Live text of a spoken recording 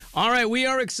All right, we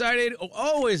are excited,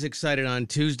 always excited on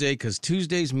Tuesday, because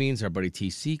Tuesdays means our buddy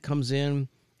TC comes in.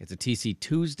 It's a TC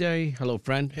Tuesday. Hello,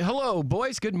 friend. Hello,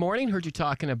 boys. Good morning. Heard you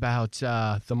talking about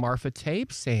the Marfa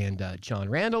tapes and John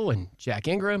Randall and Jack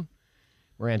Ingram,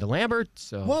 Miranda Lambert.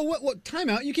 So, Well, what time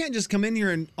out? You can't just come in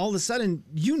here and all of a sudden,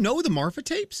 you know the Marfa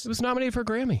tapes? it was nominated for a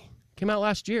Grammy. Came out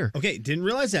last year. Okay, didn't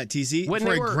realize that, TC. When for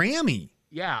they a were- Grammy.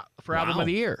 Yeah, for Album of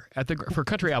the Year for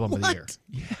Country Album of the Year.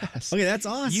 Yes. Okay, that's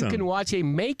awesome. You can watch a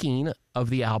making of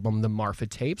the album, the Marfa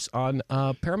tapes, on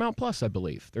Paramount Plus, I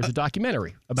believe. There's a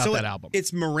documentary about that album.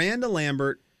 It's Miranda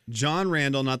Lambert, John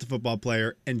Randall, not the football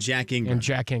player, and Jack Ingram. And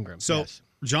Jack Ingram. So yes.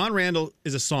 John Randall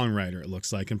is a songwriter, it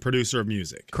looks like, and producer of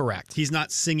music. Correct. He's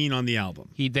not singing on the album.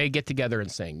 They get together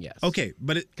and sing, yes. Okay,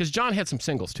 but Because John had some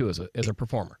singles, too, as a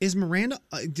performer. is Miranda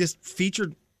just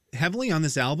featured heavily on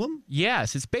this album?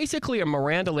 Yes, it's basically a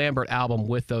Miranda Lambert album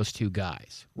with those two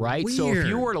guys, right? So if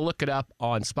you Weird. were to look it up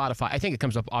on Spotify, I think it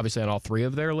comes up obviously on all three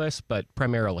of their lists, but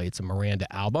primarily it's a Miranda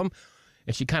album.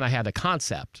 And she kind of had a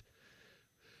concept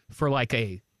for like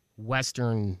a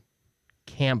Western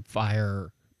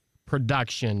campfire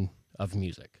production of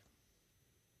music.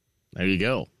 There you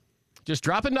go. Just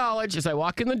dropping knowledge as I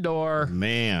walk in the door.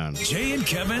 Man. Jay and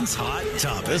Kevin's Hot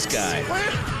Topics. This guy.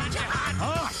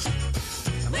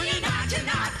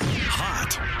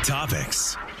 Hot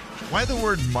Topics. Why the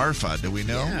word Marfa? Do we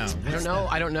know? Yeah.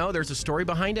 I don't know. There's a story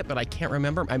behind it, but I can't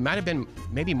remember. It might have been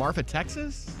maybe Marfa,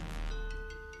 Texas?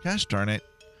 Gosh darn it.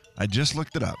 I just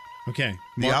looked it up. Okay.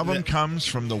 The album comes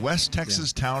from the West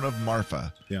Texas town of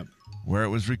Marfa, Yep. where it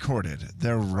was recorded.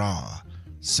 They're raw.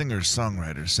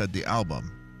 Singer-songwriter said the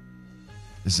album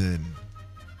is in...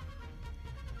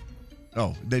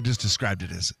 Oh, they just described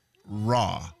it as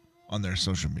raw on their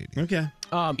social media. Okay.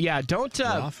 Yeah, don't.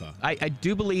 Rafa. I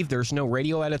do believe there's no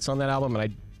radio edits on that album, and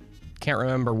I can't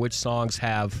remember which songs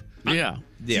have. Yeah.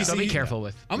 Yeah. So be careful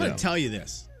with. I'm going to tell you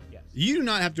this. Yes. You do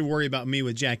not have to worry about me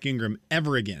with Jack Ingram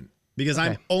ever again because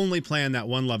I'm only playing that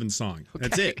one lovin' song.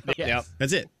 That's it. Yes. Yep.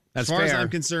 That's it. That's as far as fair. I'm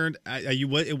concerned,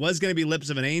 it was going to be Lips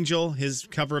of an Angel, his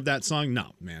cover of that song.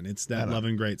 No, man, it's that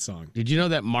lovin' great song. Did you know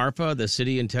that Marfa, the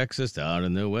city in Texas, down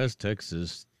in the West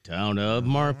Texas town of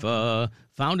Marfa,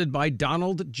 founded by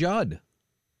Donald Judd,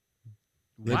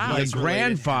 Wow. the It's related.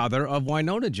 grandfather of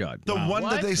Winona Judd. The one that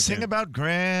What? they sing about,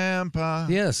 Grandpa.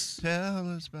 Yes.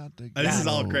 Tell us about the This is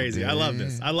all good crazy. I love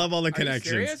this. I love all the Are you connections.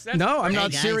 serious? That's No, I'm great.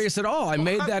 not serious at all. I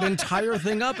made that entire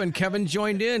thing up, and Kevin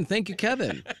joined in. Thank you,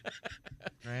 Kevin.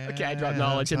 Okay, I dropped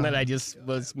knowledge, and then I just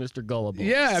was Mr. Gullible.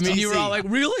 Yeah, I mean, you were TC. all like,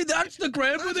 really? That's the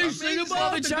grandpa they sing Well,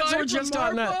 about? the The Judds guy were from just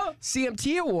on the Marfa?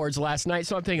 CMT Awards last night,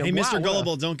 so I'm thinking, Hey, wow, Mr. what a-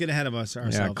 Gullible, don't get ahead of us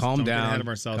ourselves. Yeah, calm don't down. Get ahead of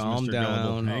ourselves, Calm Mr. down.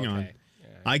 Gullible. Hang on. Okay.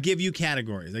 I give you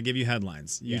categories. I give you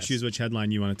headlines. You Yes. choose which headline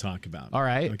you want to talk about. All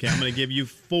right. Okay, I'm going to give you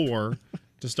 4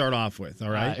 to start off with. All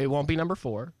right. It won't be number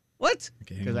 4. What?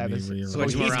 Okay, hang Because on, I let me was rearrange.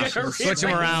 Switch him He's around. gonna Switch him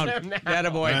rearrange around. them now.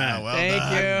 Attaboy. Ah, well Thank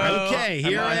done. you. Okay,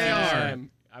 here I'm they on to are. you.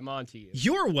 I'm on to you.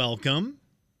 You're welcome.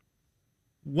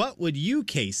 What would you,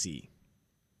 Casey,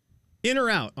 in or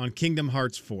out on Kingdom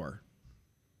Hearts 4?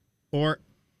 Or,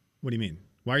 what do you mean?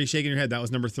 Why are you shaking your head? That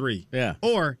was number 3. Yeah.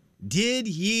 Or, did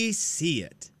ye see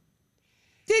it?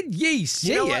 Did ye see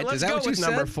You know what? it? Let's Is that go what you with said?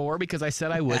 number 4 because I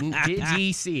said I wouldn't. Did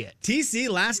ye see it? TC,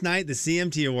 last night, the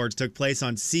CMT Awards took place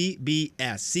on CBS.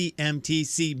 CMT,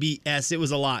 CBS. It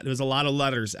was a lot. It was a lot of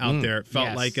letters out there. It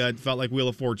felt yes. like Wheel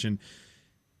of Fortune.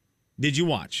 Did you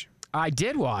watch? I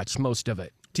did watch most of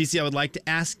it. TC, I would like to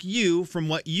ask you, from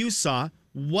what you saw,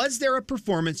 was there a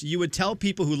performance you would tell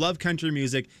people who love country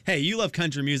music, hey, you love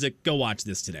country music, go watch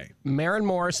this today? Maren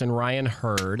Morris and Ryan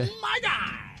Hurd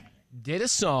did a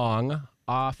song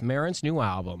off Maren's new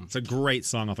album. It's a great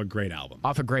song off a great album.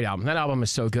 Off a great album. That album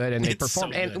is so good, and they It's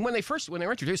performed. so good. And when they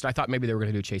were introduced, I thought maybe they were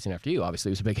going to do "Chasing After You." Obviously,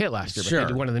 it was a big hit last year, but Sure. they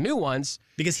did one of the new ones.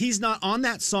 Because he's not on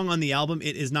that song on the album.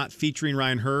 It is not featuring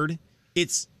Ryan Hurd.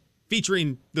 It's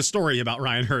featuring the story about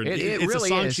Ryan Hurd. It it's really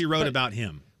a song is, she wrote but- about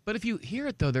him. But if you hear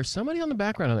it though, there's somebody on the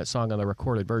background on that song on the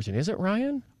recorded version. Is it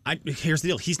Ryan? Here's the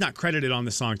deal. He's not credited on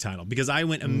the song title because I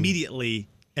went immediately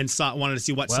and wanted to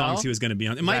see what Well, songs he was going to be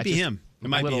on. It might be just him. It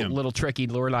might be him. Little tricky.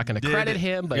 We're not going to credit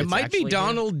him, but It it's might be actually him.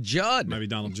 Donald Judd. It might be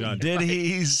Donald Judd. Did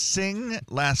he sing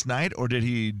last night, or did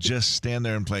he just stand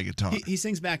there and play guitar? He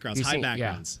sings backgrounds, He high sing-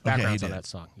 backgrounds, Yeah, Okay, backgrounds he on did. that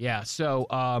song. Yeah, so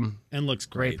and looks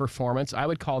great great. performance. I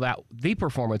would call that the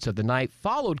performance of the night,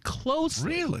 followed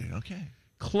closely Really? Okay.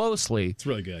 It's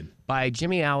really good. by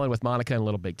Jimmy Allen with Monica in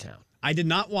Little Big Town. I did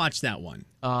not watch that one,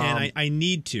 and I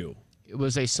need to. It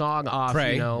was a song off,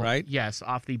 Pray, right? Yes,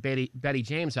 off the Betty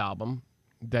James album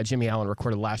that Jimmy Allen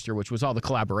recorded last year, which was all the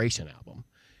collaboration album.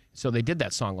 So they did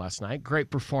that song last night.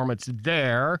 Great performance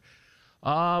there.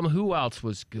 Who else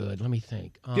was good? Let me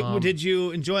think. Did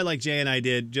you enjoy, like Jay and I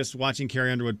did, just watching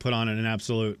Carrie Underwood put on an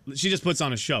absolute... She just puts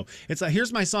on a show. It's like,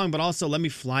 here's my song, but also let me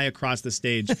fly across the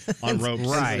stage on ropes.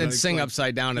 And sing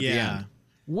upside down at the end.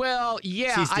 Well,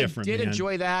 yeah, She's I different, did man.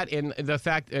 enjoy that. And the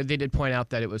fact they did point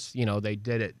out that it was,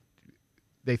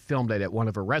 they filmed it at one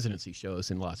of her residency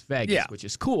shows in Las Vegas, which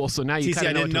is cool. So now you kind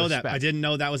of know I didn't know what to that. expect. I didn't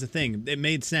know that was a thing. It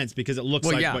made sense because it looks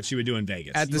like what she would do in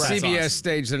Vegas. At the That's CBS awesome.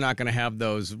 stage, they're not going to have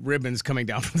those ribbons coming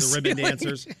down from The ribbon ceiling.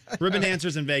 dancers. Ribbon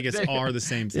dancers in Vegas are the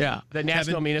same thing. Yeah. The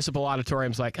National Municipal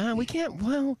Auditorium's like, we can't.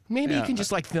 Well, maybe you can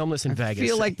just film this in Vegas. I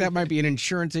feel like that might be an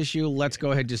insurance issue. Let's go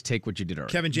ahead and just take what you did earlier.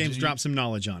 Kevin James dropped some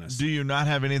knowledge on us. Do you not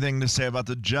have anything to say about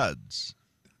the Judds?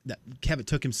 Kevin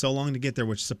took him so long to get there,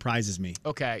 which surprises me.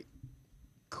 Okay.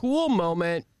 Cool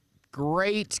moment.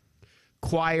 Great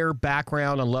choir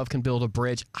background on Love Can Build a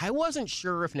Bridge. I wasn't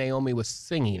sure if Naomi was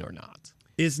singing or not.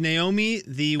 Is Naomi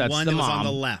the one that was on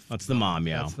the left? That's the mom,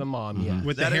 yeah. That's the mom, yeah.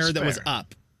 With the That hair is that was fair.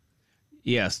 up.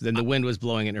 Yes, then the wind was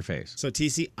blowing in her face. So,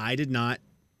 TC, I did not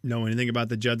know anything about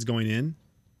the Judds going in.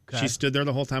 Okay. She stood there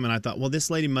the whole time, and I thought, well, this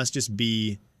lady must just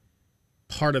be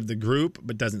part of the group,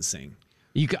 but doesn't sing.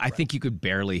 I think you could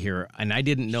barely hear her, and I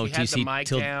didn't know She had the TC mic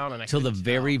till down, and I the couldn't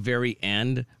very, tell. very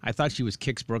end. I thought she was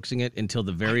Kix Brooksing it until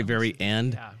the very, very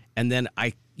end, and then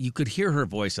you could hear her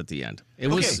voice at the end. It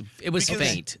was because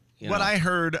faint. What I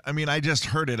heard, I just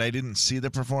heard it. I didn't see the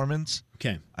performance.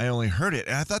 Okay. I only heard it,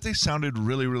 and I thought they sounded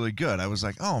really, really good. I was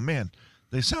like, oh, man,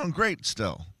 they sound great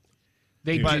still.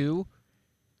 They do.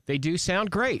 They do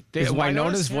sound great. Is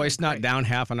Winona's sounded voice not great. down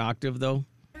half an octave though?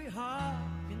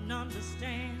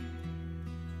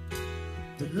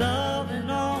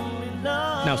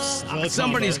 Now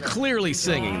somebody's clearly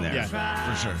singing there.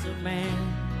 Yeah. For sure.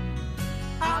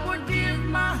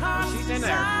 She's in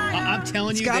there. I'm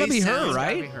telling It's you, got to they be her, sound-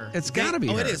 right? be her. It's got to be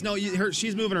Oh, her. it is. No,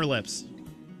 she's moving her lips.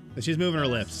 She's moving her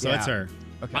lips, so Yeah. it's her.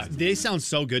 Okay. They sound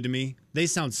so good to me. They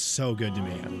sound so good to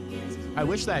me. I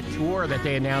wish that tour that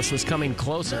they announced was coming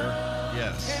closer.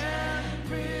 Yes.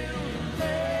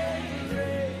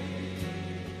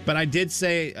 But I did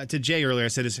say to Jay earlier, I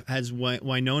said, has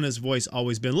Winona's voice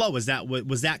always been low? Was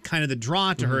that kind of the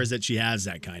draw to her? Is that she has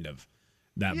that kind of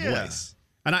Yeah. voice?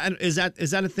 And is that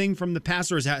a thing from the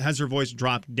past, or has her voice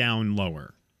dropped down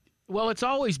lower? Well, it's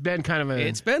always been kind of a.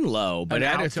 It's been low, but An it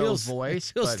alto feels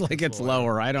voice, It feels but like it's lower.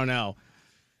 lower. I don't know.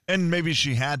 And maybe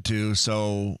she had to,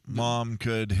 so Mom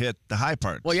could hit the high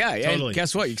parts. Well, yeah. Totally. And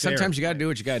guess what? Fair. Sometimes you got to do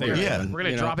what you got to do. Yeah. Kevin, We're gonna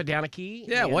you know? drop it down a key.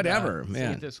 Yeah, and, whatever, sing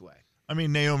man. it this way.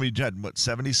 Naomi Judd, what,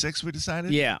 76 we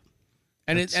decided? Yeah,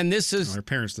 and this is Her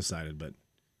parents decided, but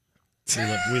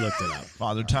we looked it up.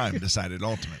 Father Time decided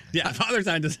ultimately. Yeah, Father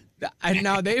Time does. and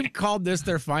now they've called this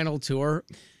their final tour.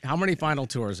 How many final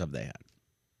tours have they had?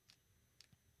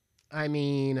 I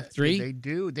mean, 3?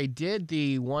 They did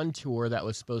the one tour that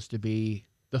was supposed to be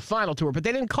the final tour, but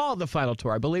they didn't call it the final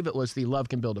tour. I believe it was the Love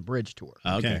Can Build a Bridge tour,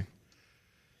 Okay.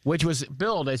 which was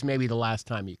billed as maybe the last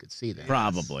time you could see them.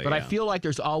 Probably, But I yeah. feel like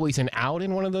there's always an out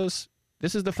in one of those.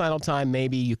 This is the final time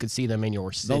maybe you could see them in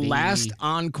your The city. last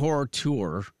encore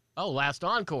tour last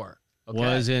encore. Okay.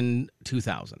 was in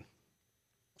 2000.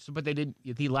 So, but they did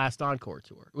the last encore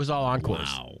tour. It was all encores.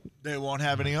 Wow. They won't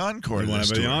have any encore They won't this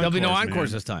have any tour. There'll be no Encores, encores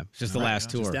man. this time. It's just the last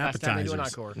tour. Just Last time they do an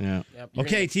appetizers. encore. Yeah. Yep, you're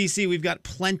Okay, TC, we've got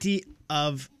plenty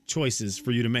of choices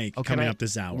for you to make coming up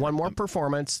this hour. One more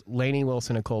performance. Lainey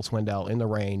Wilson and Cole Swindell in the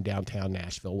rain downtown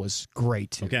Nashville was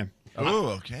great too. Okay. Oh,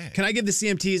 okay. Can I give the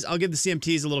CMTs? I'll give the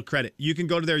CMTs a little credit. You can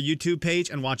go to their YouTube page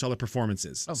and watch all the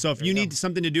performances. So if you need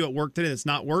something to do at work today that's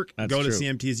not work, That's go to true.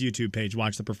 CMT's YouTube page,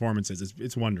 watch the performances.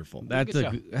 It's wonderful.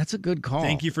 That's a good call.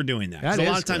 Thank you for doing that. That 'Cause a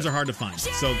lot is of times good. they're hard to find.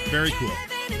 So very cool.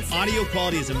 Audio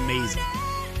quality is amazing.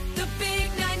 The big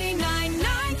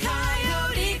 99.9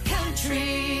 Coyote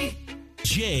Country.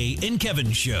 Jay and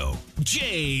Kevin Show.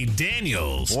 Jay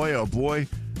Daniels. Boy, oh boy.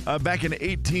 Back in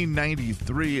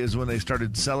 1893 is when they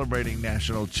started celebrating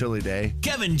National Chili Day.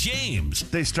 Kevin James.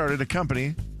 They started a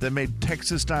company that made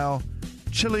Texas-style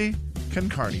chili con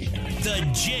carne. The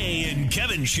Jay and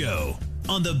Kevin Show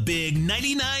on the big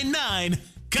 99.9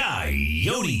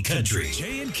 Coyote Country.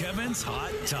 Jay and Kevin's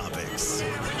Hot Topics.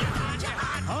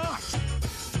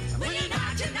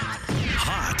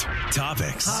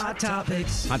 Hot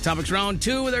Topics. Hot Topics round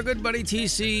 2 with our good buddy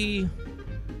TC.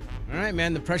 All right,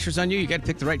 man. The pressure's on you. You got to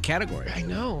pick the right category. I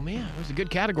know, man. It was a good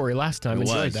category last time. It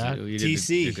Enjoyed was. that. You did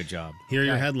TC. a good job. Here are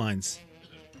your headlines.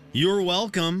 You're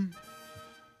welcome.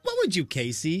 What would you,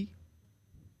 Casey?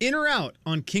 In or out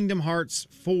on Kingdom Hearts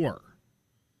 4?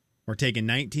 Or taking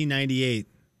 1998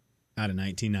 out of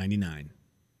 1999?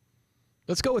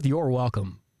 Let's go with You're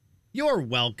Welcome. You're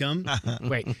welcome.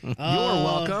 Wait, you're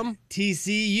welcome.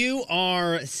 TC, you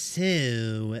are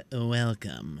so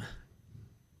welcome.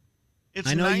 It's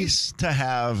I know nice to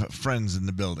have friends in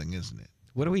the building, isn't it?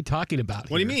 What are we talking about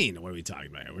What do you here? mean? What are we talking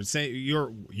about? I would say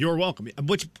you're welcome.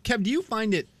 Which, Kev, do you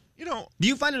find it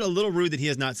a little rude that he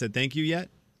has not said thank you yet?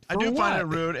 I do find it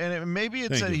what? rude, and maybe it's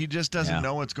Thank that you. he just doesn't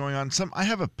know what's going on. I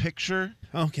have a picture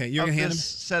Okay, you're of gonna hand him. this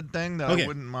said thing that Okay. I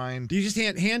wouldn't mind. You just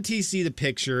hand TC the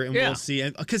picture, and we'll see.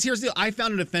 Because here's the deal. I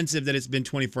found it offensive that it's been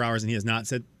 24 hours and he has not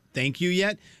said thank you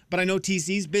yet. But I know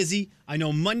TC's busy. I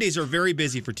know Mondays are very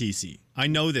busy for TC. I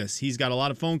know this. He's got a lot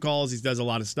of phone calls. He does a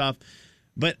lot of stuff.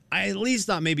 But I at least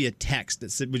thought maybe a text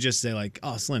that would just say like,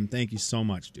 "Oh, Slim, thank you so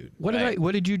much, dude." What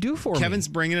did you do for me? Kevin's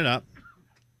bringing it up.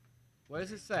 What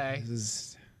does it say?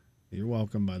 You're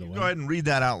welcome, by the way. Go ahead and read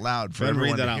that out loud for Go ahead and read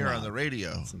everyone that to out hear loud. on the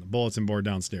radio. It's on the bulletin board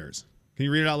downstairs. Can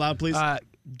you read it out loud, please?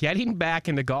 Getting back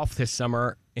into golf this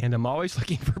summer, and I'm always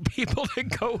looking for people to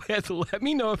go with. Let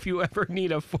me know if you ever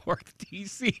need a fourth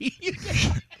TC.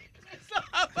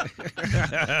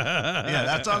 Yeah,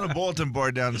 that's on the bulletin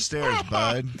board downstairs,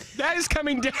 bud. That is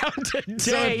coming down today.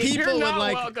 So if people You're would not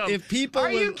like, welcome. if people Are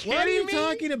would, you what are you kidding me?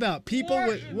 talking about? People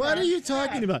would, what are you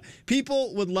talking about?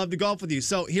 People would love to golf with you.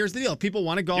 So here's the deal: people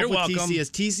want to golf You're with welcome. TC as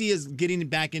TC is getting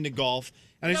back into golf,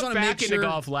 and I just want to make back sure into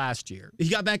golf last year. he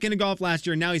got back into golf last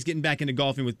year, and now he's getting back into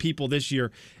golfing with people this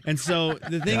year. And so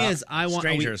the thing is,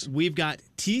 Strangers. we've got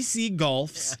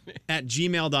tcgolfs at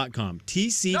gmail.com.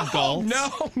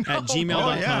 tcgolfs at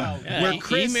gmail.com. Oh, yeah. Where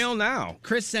Chris, Email now.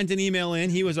 Chris sent an email in.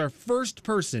 He was our first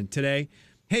person today.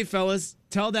 Hey, fellas,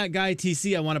 tell that guy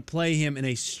TC I want to play him in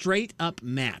a straight up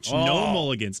match. No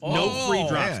mulligans, no free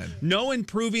drops, man. no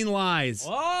improving lies.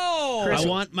 Oh, I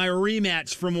want my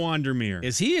rematch from Wandermere.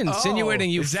 is he insinuating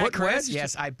you Is that foot Chris? wedged?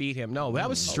 Yes, I beat him. No, that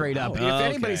was straight up. If okay.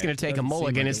 anybody's going to take a Doesn't seem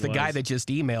mulligan, like it's it the guy was. that just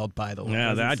emailed, by the way.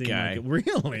 Yeah, that Seem guy. like it.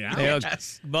 Really?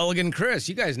 Yes. Mulligan Chris,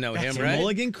 you guys know him, So right?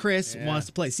 Mulligan Chris wants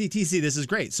to play. CTC, this is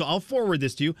great. So I'll forward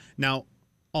this to you. Now,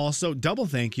 also, double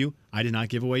thank you. I did not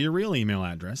give away your real email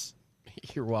address.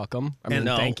 You're welcome. I And mean,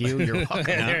 no. thank you. You're welcome.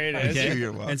 There it is. Okay?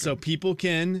 You're welcome. And so people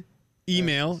can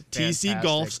email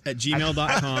tcgolfs at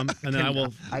gmail.com, and then I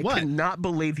will. I What? cannot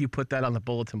believe you put that on the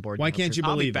bulletin board. Why can't downstairs. you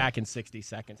I'll be believe it? back in 60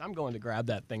 seconds. I'm going to grab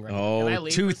that thing right now. Can I Oh,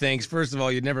 leave? two things. First of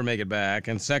all, you'd never make it back.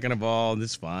 And second of all,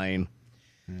 this is fine.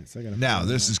 Now,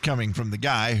 this is coming from the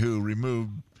guy who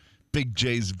removed Big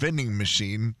J's vending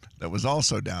machine that was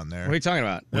also down there. What are you talking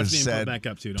about? That's was being put said, back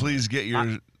up too, don't please get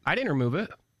your... I didn't remove it.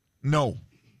 No,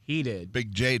 He did.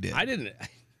 Big J did. I didn't.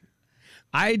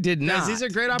 I did Guys, not. these are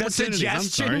great The opportunities. I'm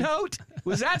suggestion sorry. note?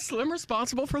 Was that Slim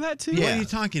responsible for that too? What Yeah. are you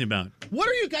talking about? What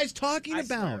are you guys talking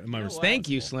about? Am I responsible? Thank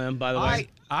you, Slim, by the way.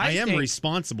 I am think,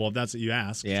 responsible if that's what you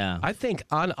ask. Yeah. I think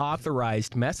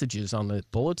unauthorized messages on the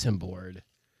bulletin board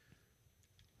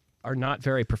are not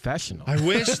very professional. I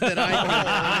wish that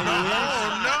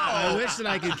I wish that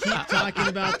I could keep talking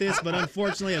about this, but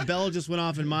unfortunately, a bell just went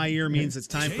off in my ear. Means it's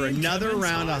time for another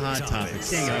round of hot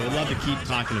topics. Dang it! I would love to keep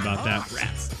talking about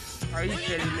that. Are you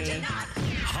kidding me?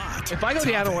 Hot If I go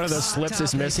down and one of those slips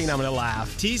is missing, I'm going to laugh.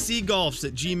 tcgolfs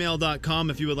at gmail.com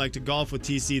if you would like to golf with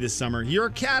TC this summer. Your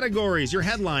categories, your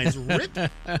headlines: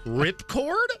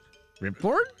 ripcord.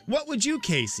 Ripcord? What would you,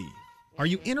 Casey? Are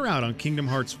you in or out on Kingdom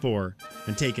Hearts 4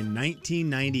 and taking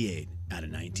 1998 out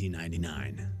of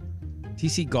 1999?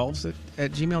 TCGolfs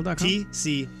at gmail.com?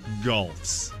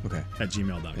 tcgolfs Okay. at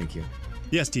gmail.com. Thank you.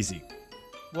 Yes, TC.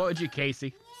 What would you,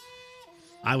 Casey?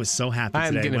 I was so happy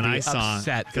I'm today gonna when be I saw,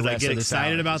 upset the because I rest get of this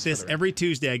excited hour, about just this. for the Every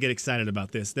Tuesday I get excited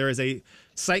about this. There is a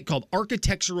site called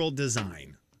Architectural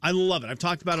Design. I love it. I've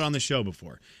talked about it on the show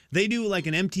before. They do like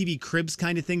an MTV Cribs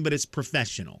kind of thing, but it's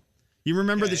professional. You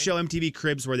remember the show MTV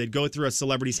Cribs where they'd go through a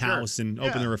celebrity's house and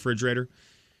open the refrigerator?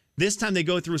 This time they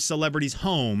go through celebrities'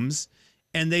 homes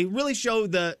and they really show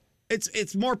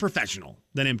it's more professional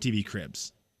than MTV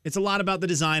Cribs. It's a lot about the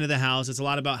design of the house. It's a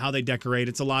lot about how they decorate.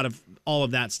 It's a lot of all of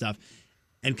that stuff.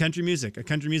 And country music, a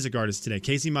country music artist today,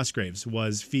 Casey Musgraves,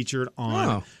 was featured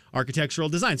on Architectural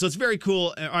Design. So it's very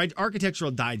cool. Architectural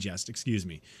Digest, excuse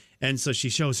me. And so she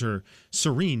shows her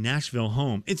serene Nashville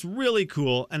home. It's really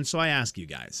cool. And so I ask you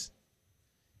guys,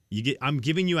 I'm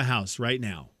giving you a house right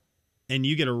now, and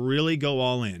you get to really go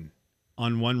all in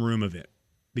on one room of it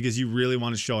because you really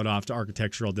want to show it off to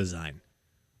Architectural Design.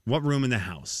 What room in the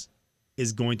house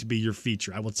is going to be your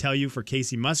feature? I will tell you, for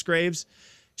Casey Musgraves,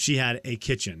 she had a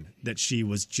kitchen that she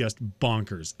was just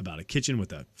bonkers about. A kitchen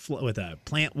with a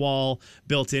plant wall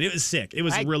built in. It was sick. It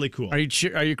was really cool. Are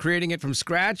you creating it from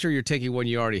scratch, or you're taking one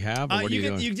you already have? Or what are you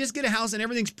doing? You just get a house and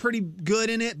everything's pretty good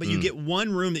in it, but you get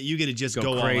one room that you get to just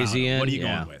go all crazy out on. in? What are you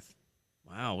Yeah. going with?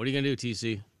 Wow, what are you gonna do,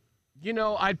 TC? You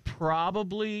know, I'd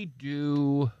probably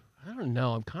do. I don't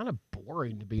know. I'm kind of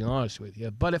boring, to be honest with you.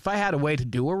 But if I had a way to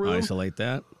do a room, Isolate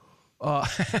that.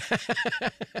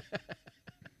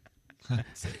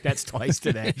 that's twice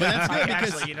today. But that's good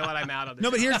because- Actually, you know what? I'm out of this.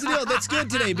 No, but here's the deal. That's good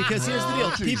today because here's the deal.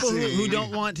 Oh, People TC. who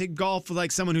don't want to golf with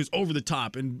like someone who's over the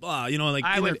top and like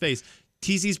in their face.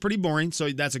 TC's pretty boring,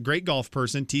 so that's a great golf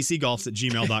person.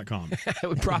 tcgolfs@gmail.com. I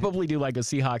would probably do like a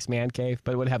Seahawks man cave,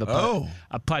 but it would have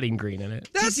a putting green in it.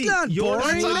 That's TC, not yours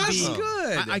boring. would That's be-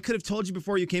 good. I could have told you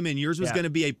before you came in. Yours was Yeah. going to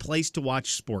be a place to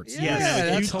watch sports. Yeah,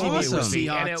 that's huge TV with awesome.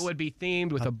 Seahawks, And it would be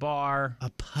themed with a bar.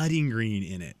 a putting green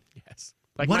in it. Yes.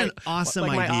 What an awesome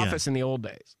like idea. my office in the old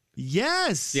days.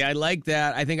 Yes. Yeah, I like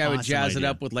that. I think I would Awesome jazz it idea.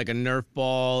 up with like a Nerf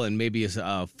ball and maybe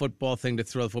a football thing to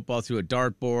throw the football through a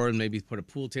dartboard and maybe put a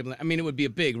pool table. I mean, it would be a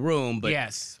big room, but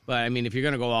Yes. But I mean, if you're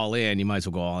gonna go all in, you might as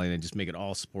well go all in and just make it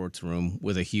all sports room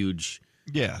with a huge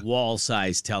Yeah.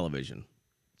 wall-sized television.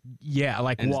 Yeah,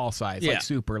 like And- wall size, yeah. like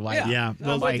super light. Yeah. I'm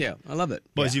Well, with you. I love it.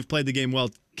 boys, you've played the game well.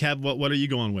 Kev, what are you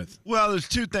going with? Well, there's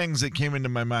two things that came into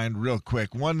my mind real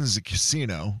quick. One is a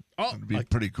casino. Oh, It'd be like-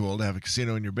 pretty cool to have a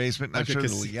casino in your basement. Not Like a sure the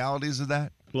cas- legalities of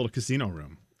that. A little casino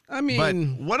room. I But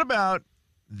mean, what about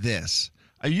this?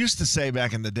 I used to say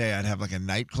back in the day I'd have like a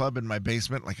nightclub in my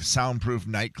basement, like a soundproof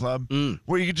nightclub,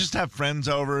 where you could just have friends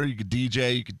over, you could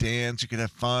DJ, you could dance, you could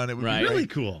have fun. It would Right. be Really great.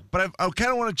 cool. But I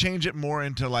kind of want to change it more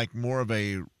into like more of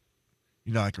a,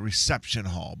 like a reception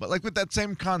hall, but like with that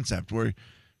same concept where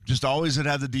just always would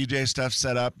have the DJ stuff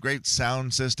set up, great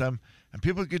sound system, and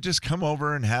people could just come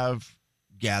over and have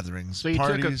gatherings, So you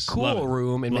parties. took a Love cool it.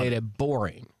 room and Love made it. it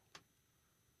boring.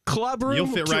 Club room You'll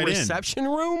fit to right in. reception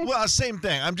room? Well, same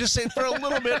thing. I'm just saying for a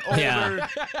little bit older, Yeah.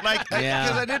 like because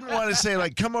Yeah. I didn't want to say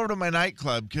like come over to my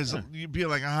nightclub because you'd be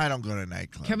like, I don't go to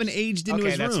nightclubs. Kevin aged into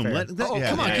Okay, his that's room. fair. Yeah.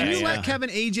 Come on, Yeah, can you yeah, let yeah. Kevin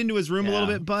age into his room a little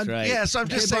Yeah, bit, bud? that's right. Yeah, so I'm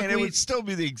just Hey, saying it Buckwheat. would still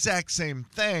be the exact same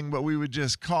thing, but we would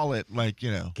just call it like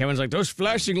Kevin's like, those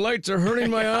flashing lights are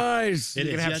hurting my eyes. It You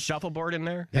is. can have Yes. shuffleboard in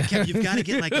there? Yeah, Kev, you've got to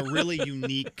get like a really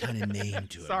unique kind of name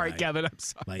to it. Sorry, right? Kevin. I'm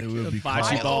sorry. Like, it would be Bocce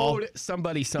called I ball. owed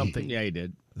somebody something. Yeah, he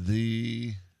did.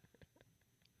 the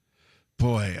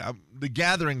the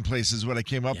gathering place is what I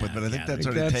came up with, but I think that's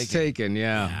already That's taken. taken,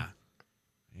 yeah.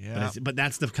 yeah. But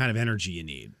that's the kind of energy you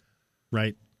need,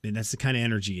 right? And that's the kind of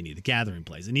energy you need. The gathering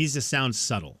place. It needs to sound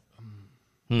subtle.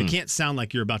 It can't sound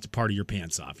like you're about to party your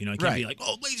pants off. You know, it can't be like,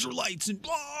 oh, laser lights and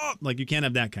blah. Like you can't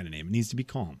have that kind of name. It needs to be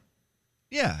calm.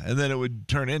 Yeah, and then it would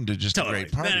turn into just Totally. a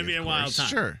great party. That'd be of a wild course. time.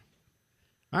 Sure.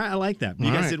 All right, I like that. You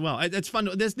All guys right. did well. It's fun.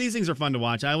 These things are fun to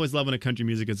watch. I always love when a country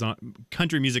music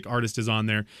artist is on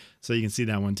there, so you can see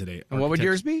that one today. And what would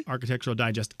yours be? Architectural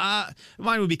Digest.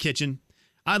 Mine would be kitchen.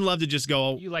 I'd love to just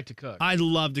go. You like to cook. I'd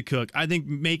love to cook. I think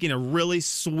making a really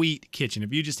sweet kitchen.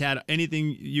 If you just had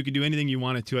anything, you could do anything you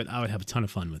wanted to it. I would have a ton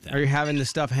of fun with that. Are you having the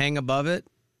stuff hang above it?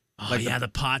 Oh, yeah, the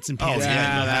pots and pans yeah,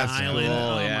 hanging on the that's island. cool,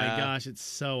 Oh yeah. my gosh, it's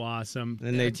so awesome.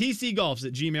 And they-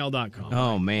 tcgolfs@gmail.com.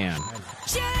 Oh, man.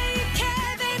 Jay,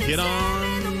 Kevin, Get and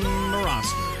on Slim in the morning.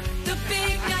 roster. The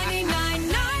big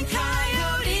 99.9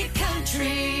 Coyote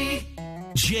Country.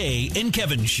 Jay and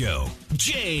Kevin Show.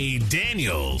 Jay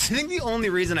Daniels. I think the only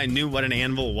reason I knew what an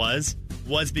anvil was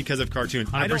because of cartoons.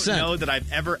 I don't 100%. know that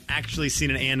I've ever actually seen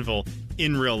an anvil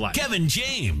in real life. Kevin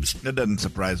James. That doesn't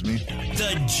surprise me.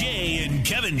 The Jay and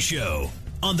Kevin Show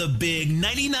on the big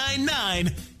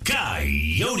 99.9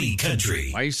 Coyote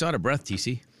Country. Why are you so out of breath,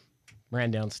 TC?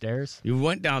 Ran downstairs. You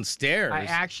went downstairs. I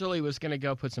actually was going to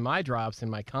go put some eye drops in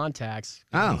my contacts.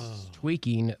 Oh. I was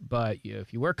tweaking, but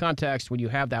if you wear contacts, when you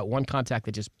have that one contact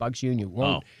that just bugs you and you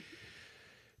won't,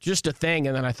 just a thing.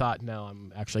 And then I thought, no,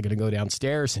 I'm actually going to go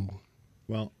downstairs and.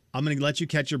 Well, I'm going to let you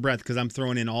catch your breath because I'm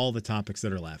throwing in all the topics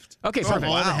that are left. Okay, All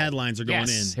perfect. the headlines are going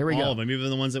Yes, in. here we all go. of them, even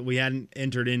the ones that we hadn't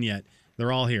entered in yet.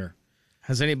 They're all here.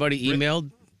 Has anybody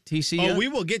emailed TC yet? Oh, we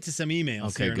will get to some emails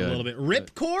Okay, here in a good. little bit.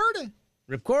 Ripcord?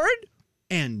 Ripcord?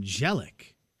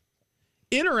 Angelic.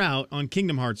 In or out on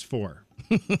Kingdom Hearts 4?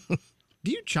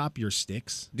 Do you chop your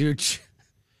sticks? Dude,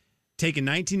 Take a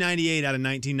 1998 out of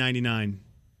 1999.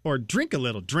 Or drink a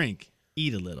little drink,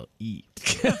 eat a little eat.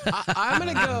 I'm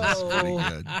going to Pretty go.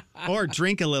 good. Or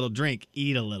drink a little drink,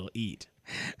 eat a little eat.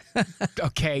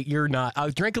 Okay, you're not. I'll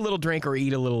drink a little drink or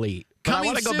eat a little eat. But I Coming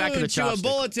want to go soon back to the a chopstick.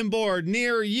 bulletin board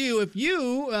near you. If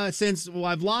you, since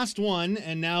I've lost one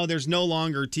and now there's no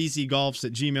longer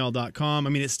tcgolfs@gmail.com. I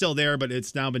mean, it's still there, but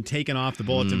it's now been taken off the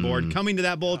bulletin board. Coming to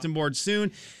that bulletin board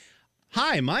soon.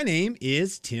 Hi, my name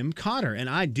is Tim Cotter, and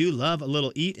I do love a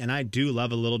little eat and I do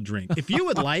love a little drink. If you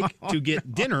would like to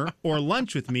get dinner or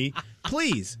lunch with me,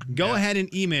 please go ahead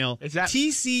and email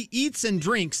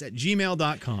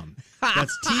tceatsanddrinks@gmail.com.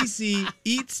 That's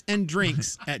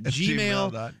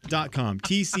tceatsanddrinks@gmail.com.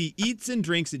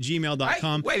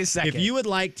 tceatsanddrinks@gmail.com. Wait a second. If you would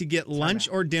like to get lunch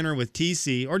or dinner with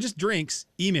TC or just drinks,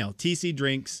 email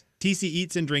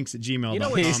tceatsanddrinks@gmail.com. You know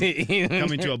what's-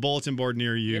 Coming to a bulletin board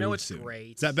near you. You know what's soon.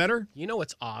 great? Is that better? You know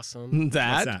what's awesome? What's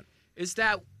that? Is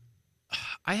that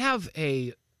I have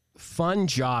a fun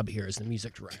job here as the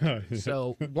music director.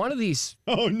 So one of these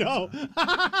Oh, no.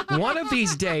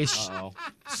 days,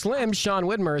 Slim Sean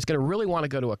Widmer is going to really want to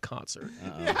go to a concert.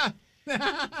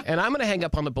 And I'm going to hang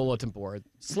up on the bulletin board.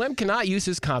 Slim cannot use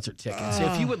his concert ticket.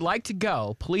 So if you would like to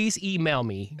go, please email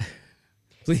me.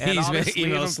 Please And I'll just leave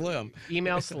email him- Slim.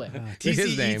 Email Slim.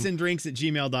 His name.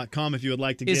 tceatsanddrinks@gmail.com if you would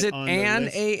like to get Is it on an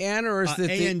the list. A-N or is it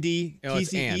A-N-D, Oh,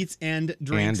 it's and.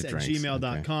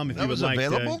 tceatsanddrinks@gmail.com if That you would was like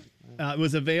available? to. It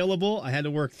was available. I had to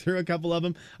work through a couple of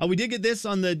them. We did get this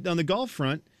on the golf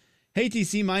front. Hey,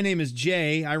 TC, my name is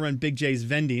Jay. I run Big J's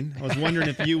Vending. I was wondering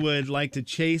if you would like to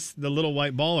chase the little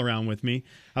white ball around with me.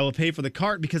 I will pay for the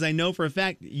cart because I know for a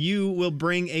fact you will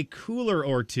bring a cooler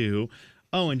or two.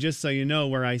 Oh, and just so you know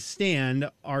where I stand,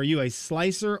 are you a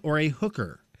slicer or a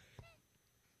hooker?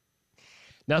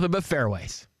 Nothing but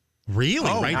fairways. Really?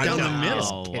 Oh, right I down the know.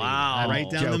 middle. Kidding. wow. I'm Right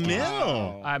down the joking.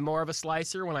 middle. I'm more of a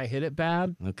slicer when I hit it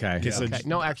bad. Okay. So Okay.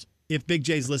 No, actually, if Big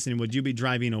J's listening, would you be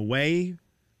driving away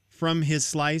from his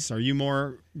slice? Are you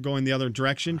more going the other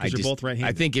direction because you're both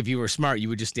right-handed? I think if you were smart, you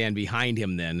would just stand behind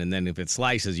him then, and then if it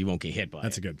slices, you won't get hit by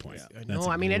that's a it. good point. no,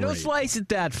 I mean, I don't slice it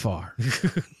that far.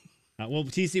 Well,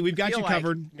 TC, we've got Feel you like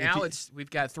covered. Now we've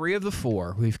got 3 of the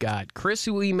 4. We've got Chris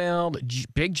who emailed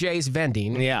Big J's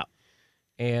Vending Yeah.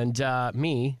 and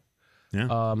me.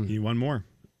 Yeah, you need one more.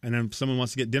 And then if someone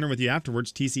wants to get dinner with you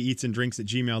afterwards,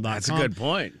 tceatsanddrinks@gmail.com. That's a good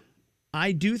point.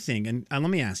 I do think, and let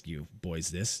me ask you, boys,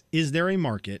 this. Is there a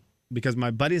market? Because my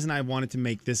buddies and I wanted to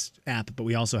make this app, but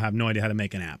we also have no idea how to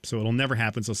make an app. So it'll never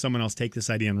happen. So someone else take this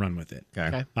idea and run with it.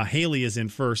 Okay. Haley is in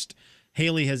first.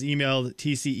 Haley has emailed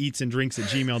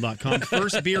tceatsanddrinks@gmail.com.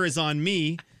 First beer is on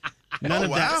me. None of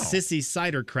that wow. sissy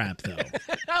cider crap, though.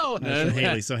 Oh, That's from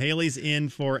Haley. So Haley's in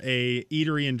for a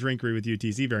eatery and drinkery with you,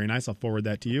 TC. Very nice. I'll forward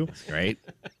that to you. Great.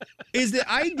 Is the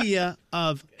idea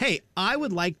of, hey, I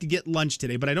would like to get lunch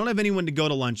today, but I don't have anyone to go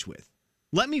to lunch with.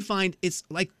 Let me find, it's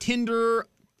like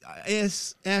Tinder-ish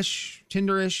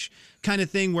kind of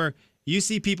thing where you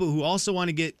see people who also want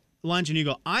to get lunch and you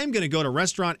go, I'm going to go to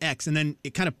restaurant X, and then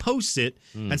it kind of posts it,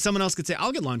 and someone else could say,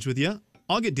 I'll get lunch with you.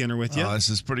 I'll get dinner with you. Oh, this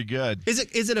is pretty good. Is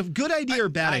it a good idea or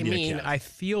bad I idea, mean, Kev? I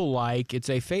feel like it's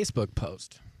a Facebook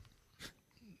post.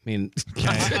 I mean,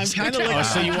 I'm kind of looking.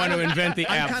 so you want to invent the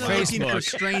I'm app kind of looking for Facebook?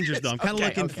 strangers, though. I'm kind of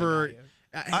looking for,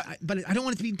 but I don't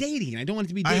want it to be dating. I don't want it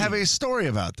to be I dating. have a story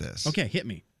about this. Okay, hit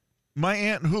me. My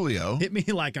Aunt Julio, Hit me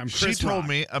like I'm Chris she told Rock.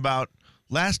 me about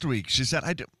last week. She said,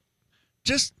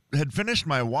 just had finished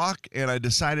my walk and I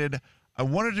decided I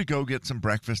wanted to go get some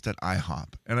breakfast at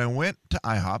IHOP. And I went to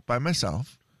IHOP by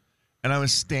myself and I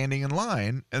was standing in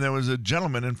line and there was a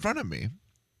gentleman in front of me.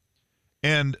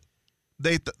 And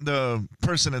the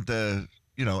person at the,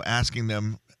 asking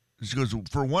them, she goes,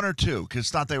 for 1 or 2, because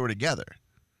thought they were together.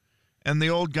 And the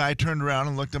old guy turned around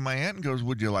and looked at my aunt and goes,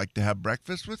 would you like to have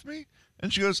breakfast with me?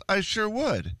 And she goes, I sure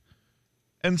would.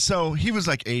 And so he was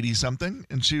like 80-something,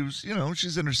 and she was,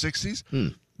 she's in her 60s.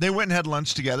 They went and had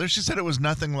lunch together. She said it was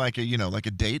nothing like a, like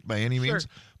a date by any means.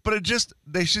 But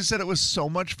she said it was so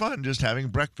much fun just having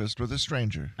breakfast with a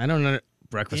stranger. I don't know.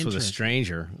 Breakfast with a Interesting.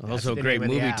 Stranger. Also a the great name of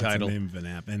the movie app. It's the title. It's the name of an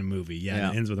app and a movie. Yeah, Yeah.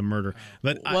 and it ends with a murder.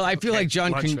 But Well, I feel like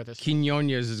John lunch with us.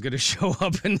 Quinones is going to show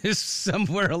up in this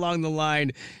somewhere along the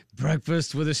line.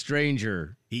 Breakfast with a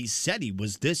Stranger. he said he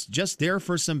was just there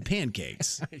for some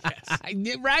pancakes.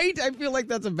 Right? I feel like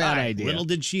that's a bad idea. Little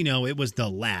did she know it was the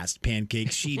last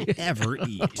pancakes she'd ever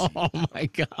eat. Oh, my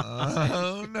God.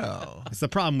 Oh, no. That's the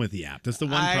problem with the app. That's the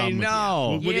one I problem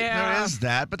know. with the app. Yeah. There is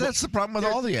that, but that's the problem with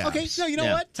all the apps. Okay, so you know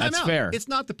Yeah, what? Time that's out. fair. It's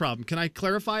not the problem. Can I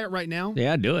clarify it right now?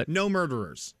 Yeah, do it. No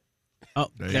murderers. Oh,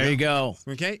 there you go.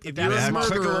 Okay? If You you're a have to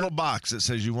click a murderer, little box that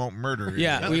says you won't murder.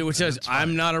 Yeah, which says,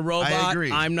 I'm not a robot. I agree.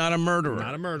 I'm not a murderer.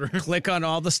 not a murderer. Click on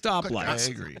all the I stoplights.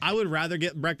 agree. I would rather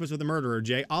get breakfast with a murderer,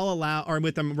 Jay. Or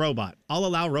with a robot. I'll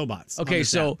allow robots. on Okay, this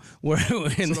so app. we're So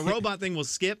the robot thing will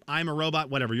skip. I'm a robot,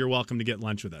 whatever. You're welcome to get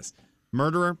lunch with us.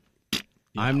 Murderer,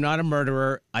 I'm not a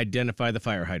murderer. Identify the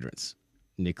fire hydrants.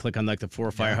 And you click on like the 4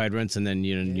 fire hydrants, and then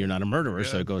you're not a murderer,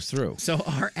 so it goes through. So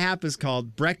our app is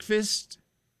called Breakfast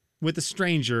with a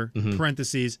Stranger,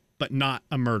 parentheses, but not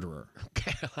a murderer.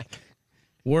 Okay, like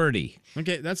Wordy,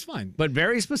 Okay, that's fine. but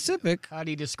very specific. How do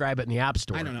you describe it in the App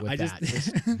Store? I don't know. with I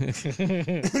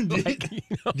that?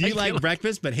 Do you like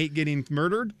breakfast but hate getting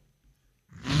murdered?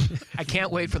 I can't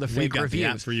wait for the We've fake got the reviews.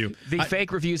 app for you. The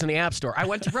fake reviews in the App Store. I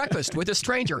went to breakfast with a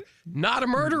stranger, not a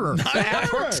murderer. That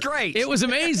works great. It was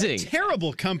amazing.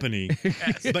 Terrible company,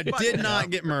 but did not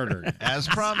get murdered. As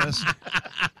promised.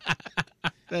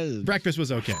 Breakfast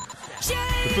was okay. Jay,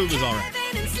 The food was all right.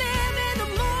 Kevin, and Slim in the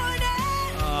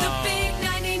morning. The big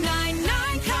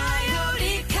 99.9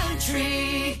 Coyote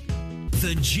Country.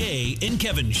 The Jay and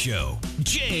Kevin Show.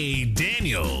 Jay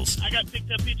Daniels, I got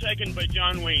picked up hitchhiking by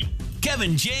John Wayne.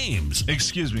 Kevin James,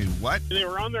 Excuse me, what? They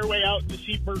were on their way out to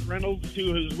see Burt Reynolds,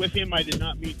 who was with him. I did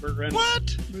not meet Burt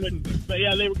Reynolds. What? But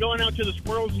yeah, they were going out to the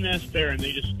squirrel's nest there, and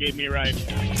they just gave me a ride.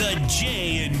 The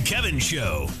Jay and Kevin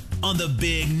Show on the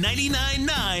Big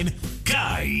 99.9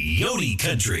 Coyote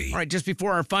Country. All right, just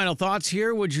before our final thoughts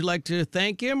here, would you like to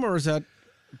thank him, or is that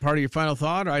part of your final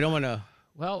thought? Or I don't want to.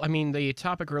 Well, I mean, the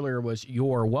topic earlier was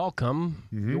you're welcome.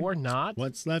 Mm-hmm. You're not.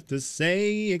 What's left to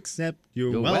say except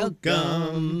you're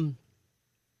welcome.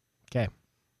 Okay.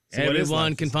 So what is Everyone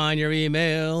left? can find your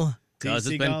email because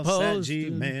it's been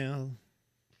posted. Gmail.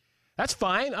 That's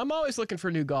fine. I'm always looking for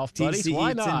new golf buddies.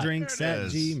 Why not? tceatsanddrinks There it at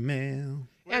is. Gmail.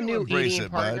 And new Embrace eating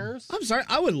it, bud. partners. I'm sorry.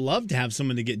 I would love to have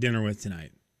someone to get dinner with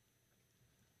tonight.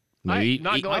 Maybe I'm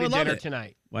not I going to would love dinner it.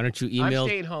 tonight. Why don't you I'm email?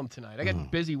 staying home tonight. I got a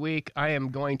busy week. I am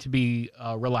going to be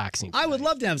relaxing. I would tonight.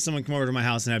 love to have someone come over to my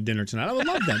house and have dinner tonight. I would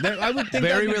love that. I would think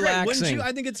Very that'd be great, wouldn't relaxing. you?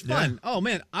 I think it's fun. Oh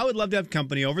man, I would love to have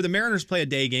company over. The Mariners play a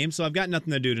day game, so I've got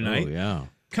nothing to do tonight. Oh yeah.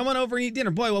 Come on over and eat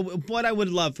dinner. Boy, what I would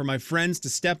love for my friends to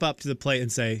step up to the plate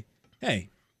and say, "Hey,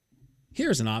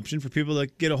 here's an option for people to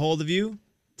get a hold of you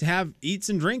to have eats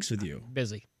and drinks with you."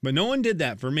 Busy. But no one did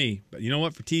that for me. But you know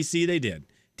what? For TC, they did.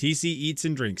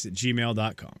 tceatsanddrinks at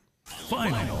gmail.com.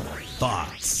 Final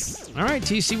thoughts. All right,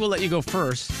 TC, we'll let you go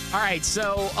first. All right,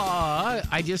 so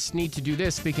I just need to do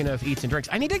this. Speaking of eats and drinks,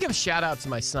 I need to give a shout out to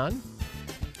my son,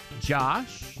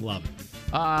 Josh, Love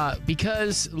it.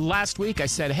 because last week I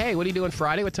said, "Hey, what are you doing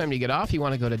Friday? What time do you get off? You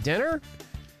want to go to dinner?"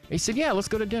 He said, "Yeah, let's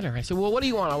go to dinner." I said, "Well, what do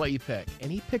you want? I'll let you pick."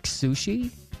 And he picked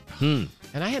sushi.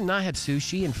 And I had not had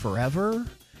sushi in forever.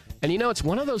 And you know, it's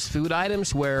one of those food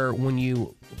items where when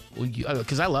you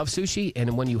because I love sushi,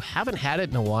 and when you haven't had it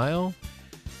in a while,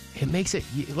 it makes it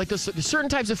like there's certain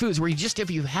types of foods where you just, if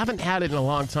you haven't had it in a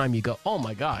long time, you go, "Oh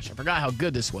my gosh, I forgot how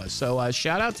good this was." So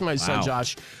shout out to my son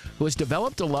Josh, who has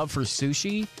developed a love for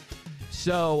sushi.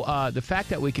 So the fact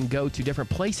that we can go to different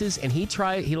places and he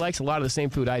likes a lot of the same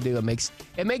food I do.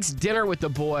 It makes dinner with the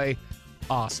boy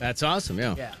awesome. That's awesome.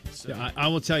 Yeah. Yeah. So, Yeah, I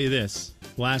will tell you this.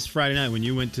 Last Friday night when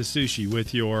you went to sushi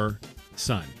with your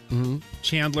son,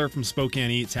 Chandler from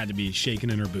Spokane Eats had to be shaking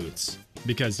in her boots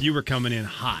because you were coming in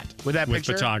hot With that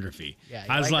picture? photography. Yeah,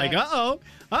 you I was like like, that?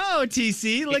 uh-oh,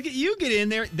 TC, look at you get in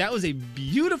there. That was a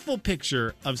beautiful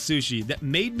picture of sushi that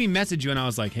made me message you, and I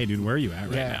was like, hey, dude, where are you at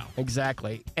right yeah, now?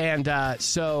 exactly. And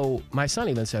so my son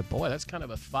even said, "Boy, that's kind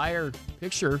of a fire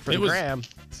picture for the gram."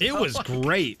 It was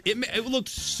great. It looked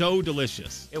so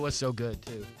delicious. It was so good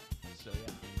too. So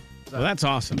yeah. Well, that's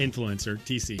awesome. Influencer,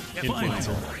 TC. Final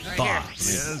Influencer.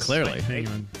 thoughts. Clearly. Hang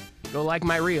on. Go like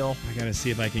my reel. I got to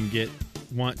see if I can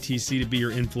want TC to be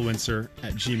your influencer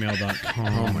at gmail.com.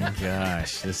 Oh my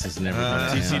gosh, this is never going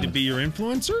to TC to be your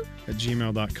influencer at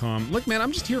gmail.com. Look, man,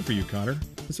 I'm just here for you, Cotter.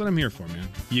 That's what I'm here for, man.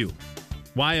 You.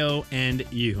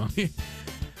 Y-O-and-U.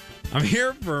 I'm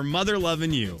here for mother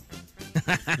loving you.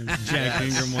 As Jack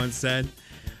Ingram once said.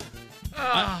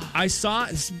 I saw,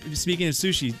 speaking of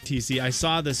sushi, TC, I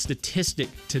saw the statistic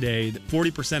today that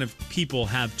 40% of people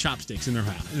have chopsticks in their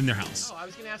house. Oh, I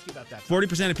was going to ask you about that.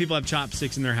 40% of people have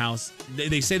chopsticks in their house.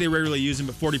 They say they rarely use them,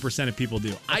 but 40% of people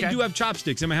do. I do have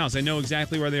chopsticks in my house. I know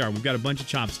exactly where they are. We've got a bunch of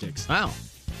chopsticks. Wow.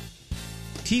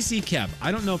 TC Kev,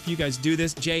 I don't know if you guys do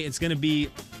this. Jay, it's going to be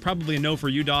probably a no for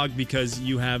you, dog, because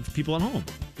you have people at home.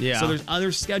 Yeah. So there's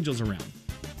other schedules around.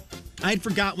 I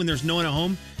forgot when there's no one at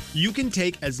home, you can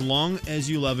take as long as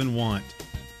you love and want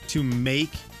to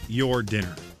make your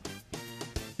dinner.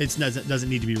 It doesn't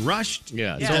need to be rushed.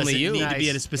 Yeah, it's It only doesn't you. need to be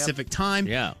at a Nice. specific time.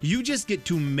 Yeah. You just get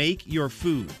to make your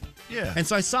food. Yeah. And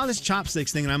so I saw this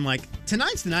chopsticks thing, and I'm like,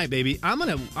 tonight's the night, baby. I'm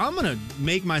gonna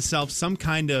make myself some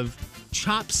kind of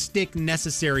chopstick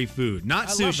necessary food, not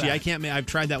I love sushi. that. I can't make. I've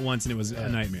tried that once, and it was a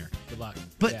nightmare. Good luck.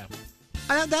 But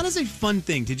yeah. that is a fun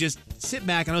thing to just sit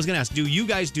back. And I was gonna ask, do you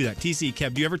guys do that? TC,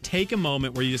 Kev, do you ever take a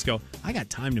moment where you just go, I got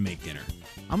time to make dinner.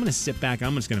 I'm gonna sit back. And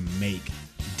I'm just gonna make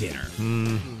dinner.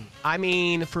 I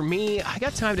mean, for me, I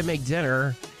got time to make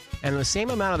dinner, and the same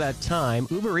amount of that time,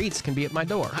 Uber Eats can be at my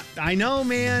door. I know,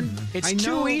 man. It's I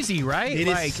know. too easy, right? It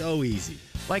like, is so easy.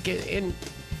 Like in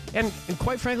And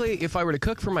quite frankly, if I were to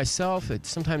cook for myself,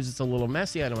 sometimes it's a little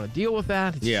messy. I don't want to deal with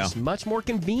that. It's just much more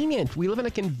convenient. We live in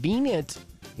a convenient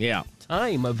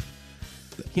time of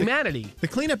humanity. The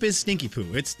cleanup is stinky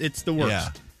poo. It's the worst. Yeah.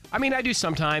 I mean, I do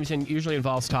sometimes, and usually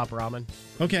involves top ramen.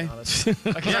 Okay.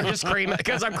 Because I'm just craving.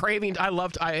 Because I'm craving. I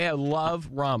love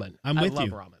ramen. I'm with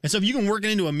you. Ramen. And so if you can work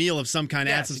it into a meal of some kind,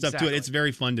 add some stuff to it, it's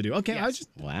very fun to do. Okay. Yes.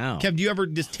 Wow. Kev, do you ever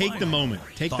just take the moment?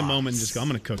 Take the moment and just go, I'm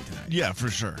going to cook tonight. Yeah, for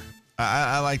sure.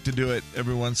 I like to do it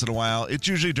every once in a while. It's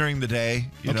usually during the day.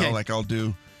 You know, like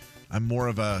I'm more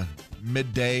of a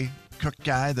midday cook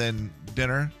guy than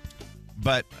dinner.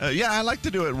 But yeah, I like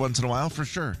to do it once in a while for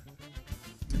sure.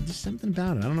 There's something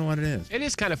about it. I don't know what it is. It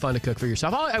is kind of fun to cook for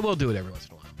yourself. I will do it every once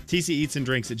in a while.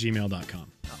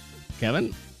 tceatsanddrinks@gmail.com.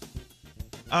 Kevin?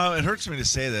 It hurts me to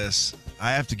say this.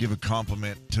 I have to give a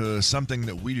compliment to something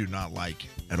that we do not like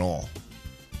at all.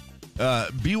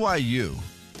 BYU.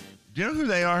 Do you know who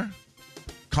they are?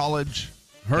 College.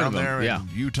 Heard down of them, there yeah. in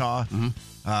Utah.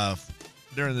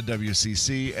 They're in the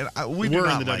WCC. And We're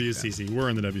in the WCC. We're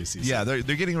in the WCC. Yeah, they're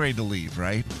getting ready to leave,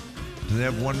 right? Do they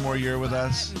have one more year with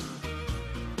us?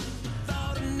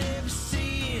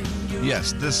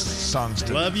 Yes, this song's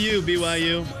to Love you,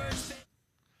 BYU.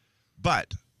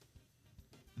 But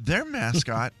their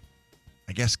mascot,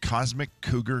 I guess Cosmic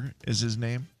Cougar is his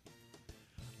name.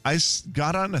 I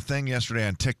got on a thing yesterday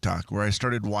on TikTok where I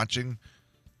started watching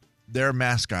their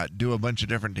mascot do a bunch of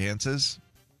different dances.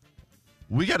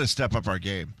 We got to step up our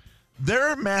game.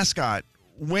 Their mascot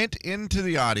went into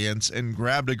the audience and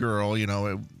grabbed a girl. You know,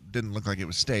 it didn't look like it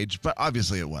was staged, but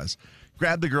obviously it was.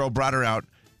 Grabbed the girl, brought her out,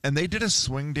 and they did a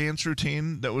swing dance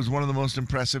routine that was one of the most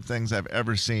impressive things I've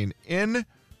ever seen in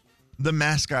the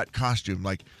mascot costume,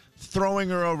 like throwing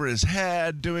her over his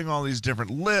head, doing all these different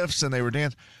lifts, and they were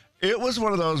dancing. It was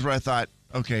one of those where I thought,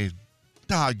 okay,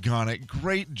 doggone it,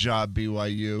 great job,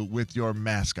 BYU, with your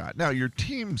mascot. Now, your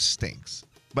team stinks,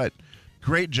 but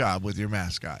great job with your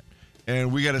mascot.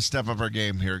 And we got to step up our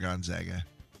game here, Gonzaga.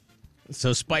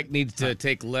 So Spike needs to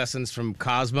take lessons from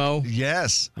Cosmo?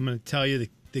 Yes. I'm going to tell you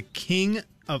the king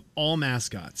of all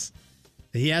mascots.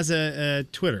 He has a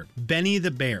Twitter, Benny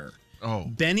the Bear. Oh.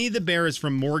 Benny the Bear is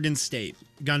from Morgan State.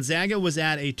 Gonzaga was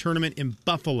at a tournament in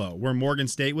Buffalo where Morgan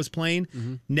State was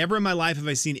playing. Never in my life have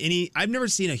I seen I've never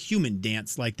seen a human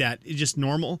dance like that. It's just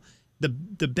normal. The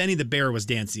Benny the Bear was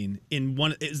dancing it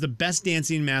was the best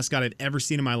dancing mascot I've ever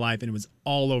seen in my life, and it was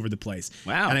all over the place.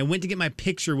 Wow. And I went to get my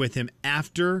picture with him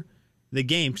after the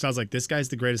game because I was like, this guy's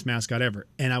the greatest mascot ever.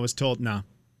 And I was told, nah.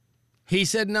 He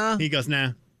said nah? He goes,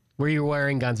 nah. Were you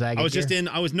wearing Gonzaga I was gear?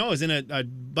 I was in a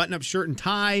button-up shirt and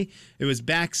tie. It was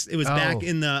back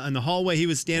in the hallway. He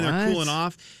was standing there What? cooling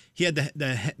off. He had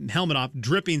the helmet off,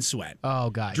 dripping sweat. Oh,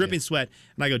 God. Dripping sweat.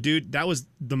 And I go, dude, that was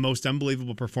the most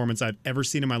unbelievable performance I've ever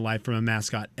seen in my life from a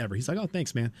mascot ever. He's like, oh,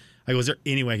 thanks, man. I go, is there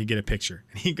any way I could get a picture?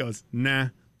 And he goes, nah.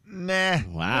 Nah.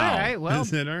 Wow. All right, well. I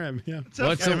said, all right, yeah. What's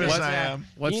okay, the Miss I am.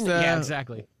 Yeah,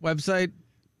 exactly. website?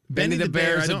 Benny the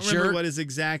Bear. I Bear's don't a remember jerk? what his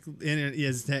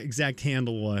exact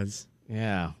handle was.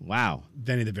 Yeah. Wow.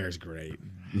 Benny the Bear's great.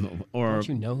 Or Don't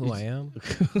you know who I am?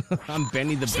 I'm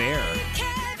Benny the Bear.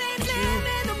 Kevin, Lim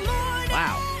in the morning.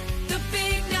 Wow. The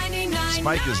big 99.9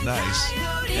 Spike is nice.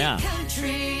 Coyote Yeah.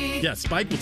 Country. Yeah, Spike will